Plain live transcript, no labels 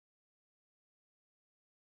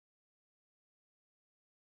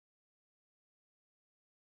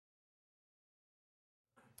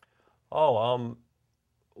Oh,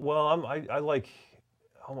 well, I like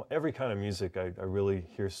every kind of music. I really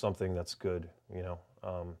hear something that's good, you know.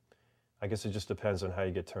 I guess it just depends on how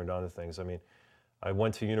you get turned on to things. I mean, I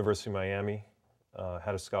went to University of Miami,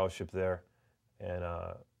 had a scholarship there, and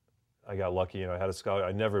I got lucky. You know, I had a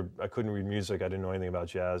scholarship. I couldn't read music. I didn't know anything about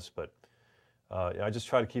jazz, but I just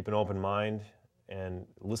try to keep an open mind and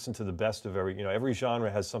listen to the best of every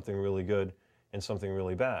genre has something really good and something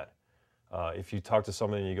really bad. If you talk to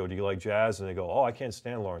someone and you go, "Do you like jazz?" and they go, "Oh, I can't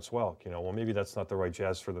stand Lawrence Welk," well, maybe that's not the right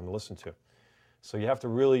jazz for them to listen to. So you have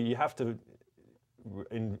to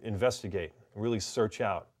investigate, really search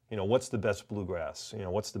out, what's the best bluegrass,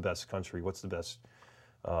 what's the best country, what's the best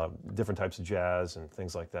different types of jazz and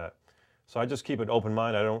things like that. So I just keep an open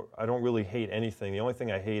mind. I don't really hate anything. The only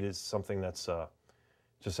thing I hate is something that's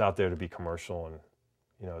just out there to be commercial and,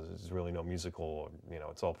 there's really no musical, or,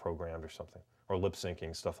 it's all programmed or something, or lip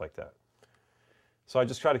syncing, stuff like that. So I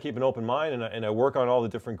just try to keep an open mind, and I work on all the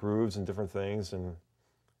different grooves and different things, and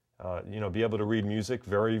be able to read music,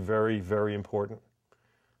 very, very, very important.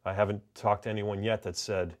 I haven't talked to anyone yet that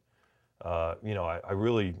said, I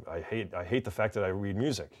hate the fact that I read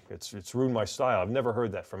music. It's ruined my style. I've never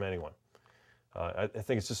heard that from anyone. I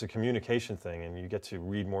think it's just a communication thing, and you get to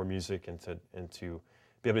read more music and to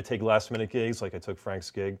be able to take last-minute gigs like I took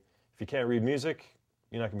Frank's gig. If you can't read music,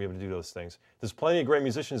 you're not going to be able to do those things. There's plenty of great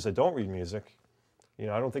musicians that don't read music.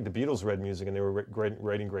 I don't think the Beatles read music and they were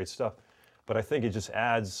writing great stuff. But I think it just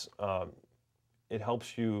adds, it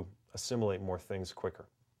helps you assimilate more things quicker.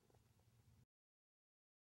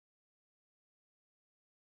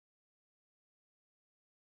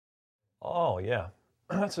 Oh, yeah.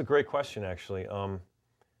 That's a great question, actually.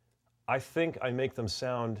 I think I make them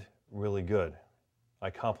sound really good. I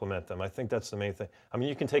compliment them. I think that's the main thing. I mean,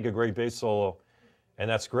 you can take a great bass solo, and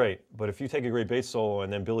that's great. But if you take a great bass solo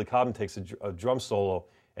and then Billy Cobham takes a drum solo,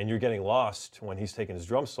 and you're getting lost when he's taking his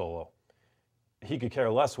drum solo, he could care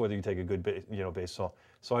less whether you take a good bass solo.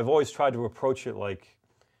 So I've always tried to approach it like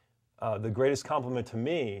the greatest compliment to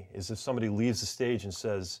me is if somebody leaves the stage and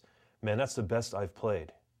says, "Man, that's the best I've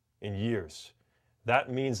played in years." That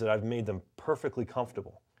means that I've made them perfectly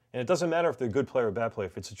comfortable. And it doesn't matter if they're a good player or bad player.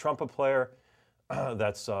 If it's a trumpet player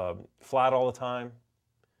that's flat all the time,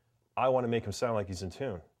 I want to make him sound like he's in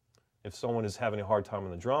tune. If someone is having a hard time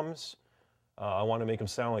on the drums, I want to make them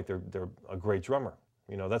sound like they're a great drummer.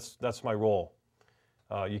 That's my role.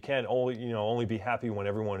 You can't only be happy when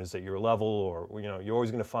everyone is at your level, or you're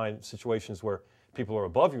always going to find situations where people are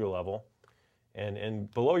above your level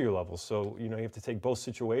and below your level. So you have to take both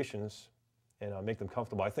situations and make them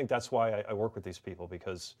comfortable. I think that's why I work with these people,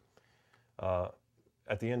 because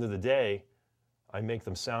at the end of the day, I make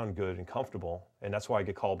them sound good and comfortable, and that's why I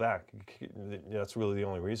get called back. That's really the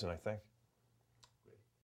only reason, I think.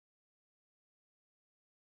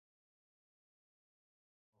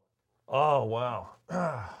 Oh, wow.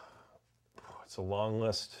 It's a long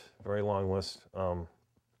list, very long list.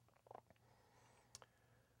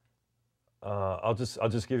 I'll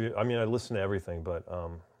just give you, I mean, I listen to everything, but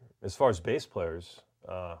as far as bass players,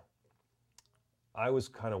 I was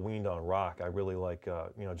kind of weaned on rock. I really like,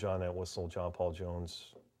 John Entwistle, John Paul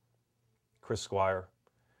Jones, Chris Squire.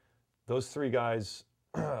 Those three guys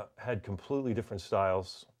had completely different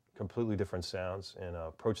styles, completely different sounds, and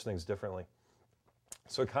approached things differently.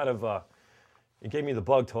 So it gave me the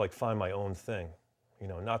bug to find my own thing,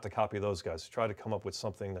 not to copy those guys. Try to come up with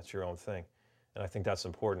something that's your own thing, and I think that's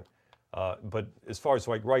important. But as far as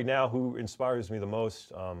right now, who inspires me the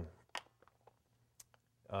most?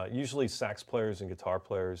 Usually sax players and guitar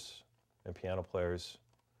players and piano players.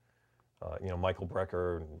 Michael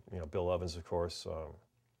Brecker and Bill Evans, of course.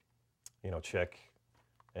 Chick,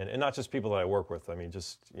 and not just people that I work with. I mean,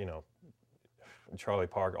 just Charlie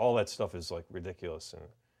Parker. All that stuff is ridiculous,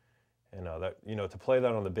 and that to play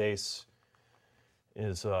that on the bass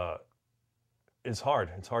is hard.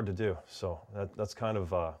 It's hard to do. So that's kind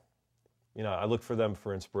of I look for them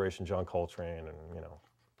for inspiration. John Coltrane and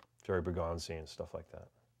Jerry Bergonzi and stuff like that.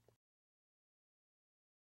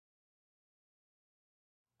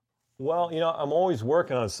 Well, I'm always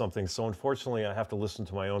working on something, so unfortunately I have to listen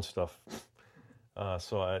to my own stuff.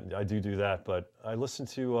 So I do that, but I listen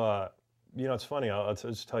to, it's funny, I'll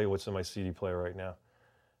just tell you what's in my CD player right now.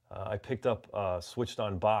 I picked up Switched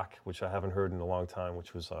on Bach, which I haven't heard in a long time,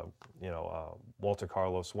 which was, Walter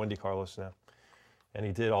Carlos, Wendy Carlos now. And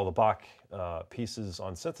he did all the Bach pieces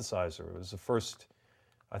on synthesizer. It was the first,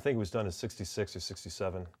 I think it was done in '66 or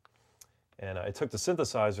 '67. And I took the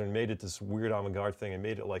synthesizer and made it this weird avant-garde thing and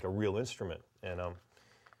made it like a real instrument. And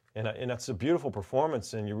that's a beautiful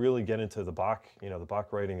performance, and you really get into the Bach. The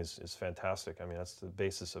Bach writing is fantastic. I mean, that's the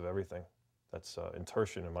basis of everything. That's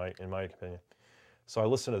in my opinion. So I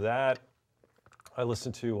listen to that. I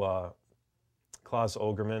listen to Klaus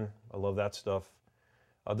Ogerman. I love that stuff.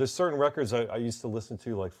 There's certain records I used to listen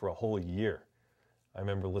to like for a whole year. I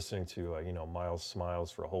remember listening to Miles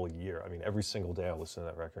Smiles for a whole year. I mean, every single day I listened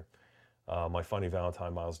to that record. My Funny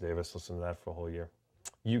Valentine, Miles Davis, listened to that for a whole year.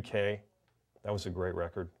 UK, that was a great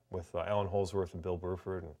record with Alan Holdsworth and Bill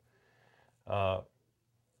Bruford. And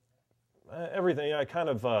everything. I kind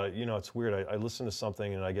of, it's weird. I listen to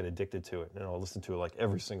something and I get addicted to it. I listen to it like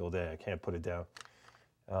every single day. I can't put it down.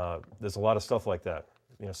 There's a lot of stuff like that.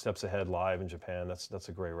 Steps Ahead live in Japan. That's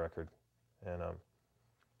a great record. And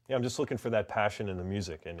I'm just looking for that passion in the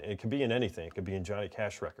music, and it could be in anything. It could be in Johnny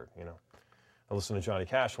Cash record. I listen to Johnny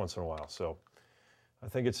Cash once in a while. So I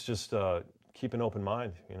think it's just keep an open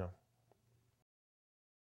mind.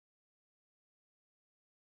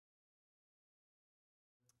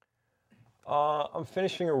 I'm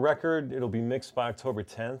finishing a record. It'll be mixed by October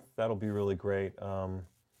 10th. That'll be really great.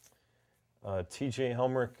 TJ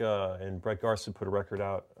Helmrich and Brett Garson put a record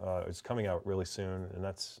out. It's coming out really soon, and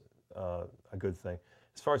that's a good thing.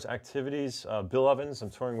 As far as activities, Bill Evans, I'm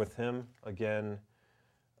touring with him again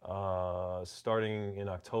starting in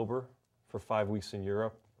October for 5 weeks in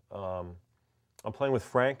Europe. I'm playing with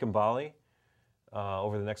Frank and Bali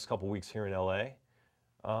over the next couple weeks here in LA.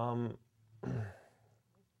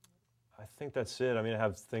 I think that's it. I mean, I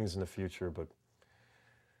have things in the future, but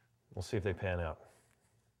we'll see if they pan out.